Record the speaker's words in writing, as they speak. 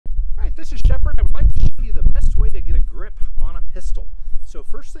This is Shepard. I would like to show you the best way to get a grip on a pistol. So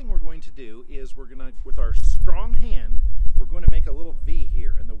first thing we're going to do is with our strong hand, we're going to make a little V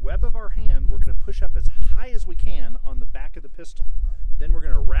here. And the web of our hand, we're going to push up as high as we can on the back of the pistol. Then we're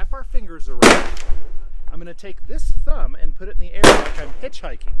going to wrap our fingers around. I'm going to take this thumb and put it in the air like I'm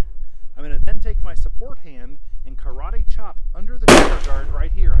hitchhiking. I'm going to then take my support hand and karate chop under the trigger guard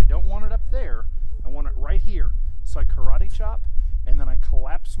right here. I don't want it up there. I want it right here. So I karate chop, and then I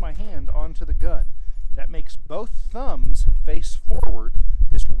collapse my hand onto the gun. That makes both thumbs face forward.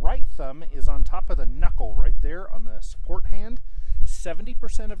 This right thumb is on top of the knuckle right there on the support hand.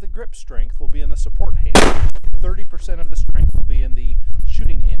 70% of the grip strength will be in the support hand. 30% of the strength will be in the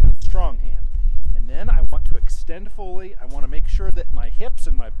shooting hand, the strong hand. And then I want to extend fully. I want to make sure that my hips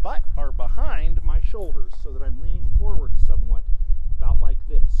and my butt are behind my shoulders so that I'm leaning forward somewhat, about like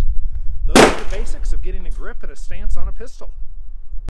this. Those are the basics of getting a grip and a stance on a pistol.